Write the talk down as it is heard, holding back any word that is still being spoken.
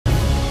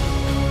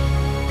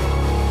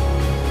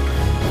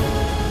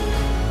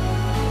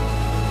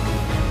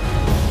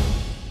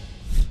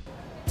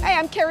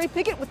Carrie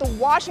Pickett with the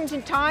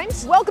Washington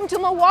Times. Welcome to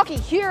Milwaukee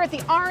here at the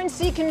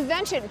RNC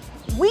convention.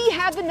 We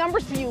have the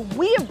numbers for you.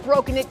 We have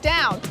broken it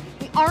down.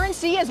 The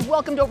RNC has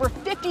welcomed over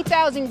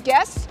 50,000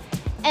 guests,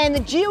 and the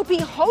GOP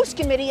host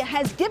committee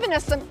has given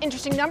us some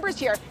interesting numbers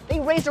here.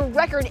 They raised a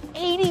record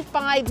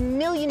 $85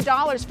 million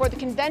for the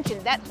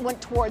convention. That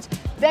went towards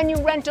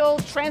venue rental,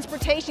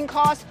 transportation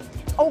costs,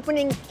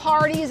 opening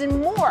parties,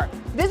 and more.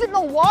 Visit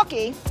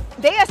Milwaukee.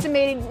 They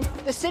estimated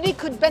the city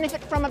could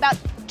benefit from about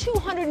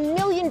 $200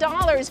 million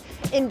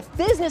in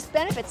business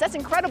benefits. That's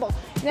incredible.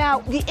 Now,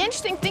 the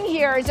interesting thing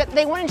here is that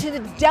they went into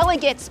the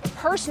delegates'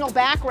 personal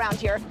background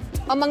here.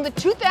 Among the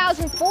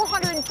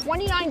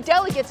 2,429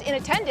 delegates in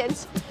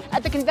attendance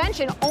at the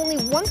convention, only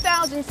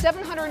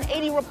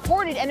 1,780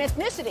 reported an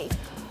ethnicity.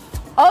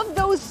 Of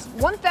those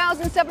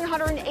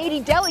 1,780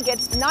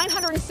 delegates,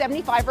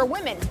 975 are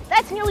women.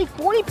 That's nearly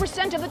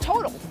 40% of the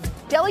total.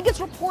 Delegates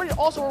reported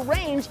also a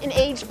range in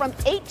age from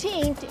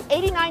 18 to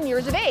 89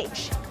 years of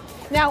age.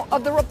 Now,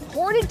 of the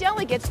reported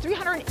delegates,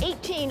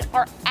 318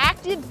 are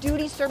active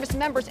duty service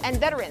members and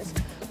veterans,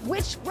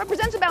 which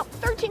represents about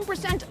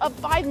 13% of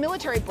 5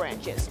 military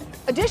branches.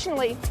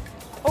 Additionally,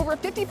 over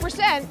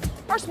 50%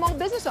 are small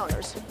business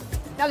owners.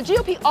 Now, the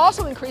GOP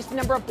also increased the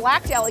number of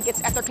black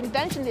delegates at their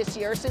convention this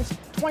year since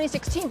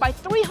 2016 by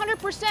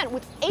 300%,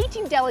 with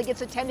 18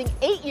 delegates attending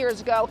 8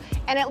 years ago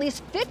and at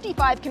least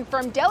 55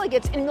 confirmed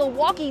delegates in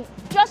Milwaukee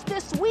just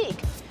this week.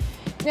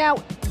 Now,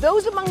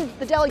 those among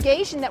the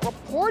delegation that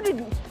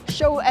reported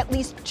show at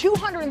least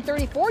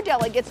 234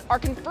 delegates are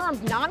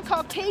confirmed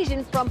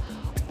non-Caucasian from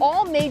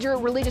all major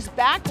religious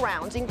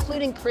backgrounds,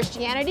 including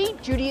Christianity,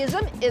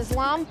 Judaism,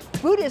 Islam,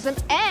 Buddhism,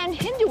 and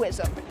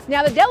Hinduism.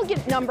 Now, the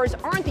delegate numbers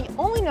aren't the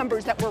only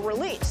numbers that were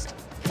released.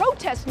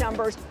 Protest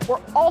numbers were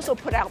also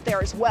put out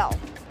there as well.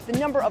 The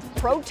number of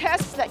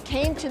protests that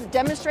came to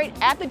demonstrate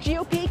at the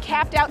GOP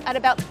capped out at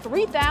about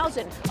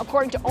 3,000,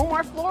 according to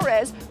Omar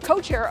Flores,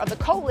 co-chair of the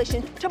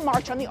coalition to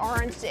march on the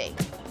RNC.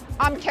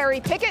 I'm Carrie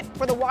Pickett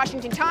for the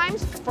Washington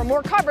Times. For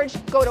more coverage,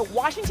 go to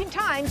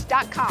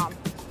WashingtonTimes.com.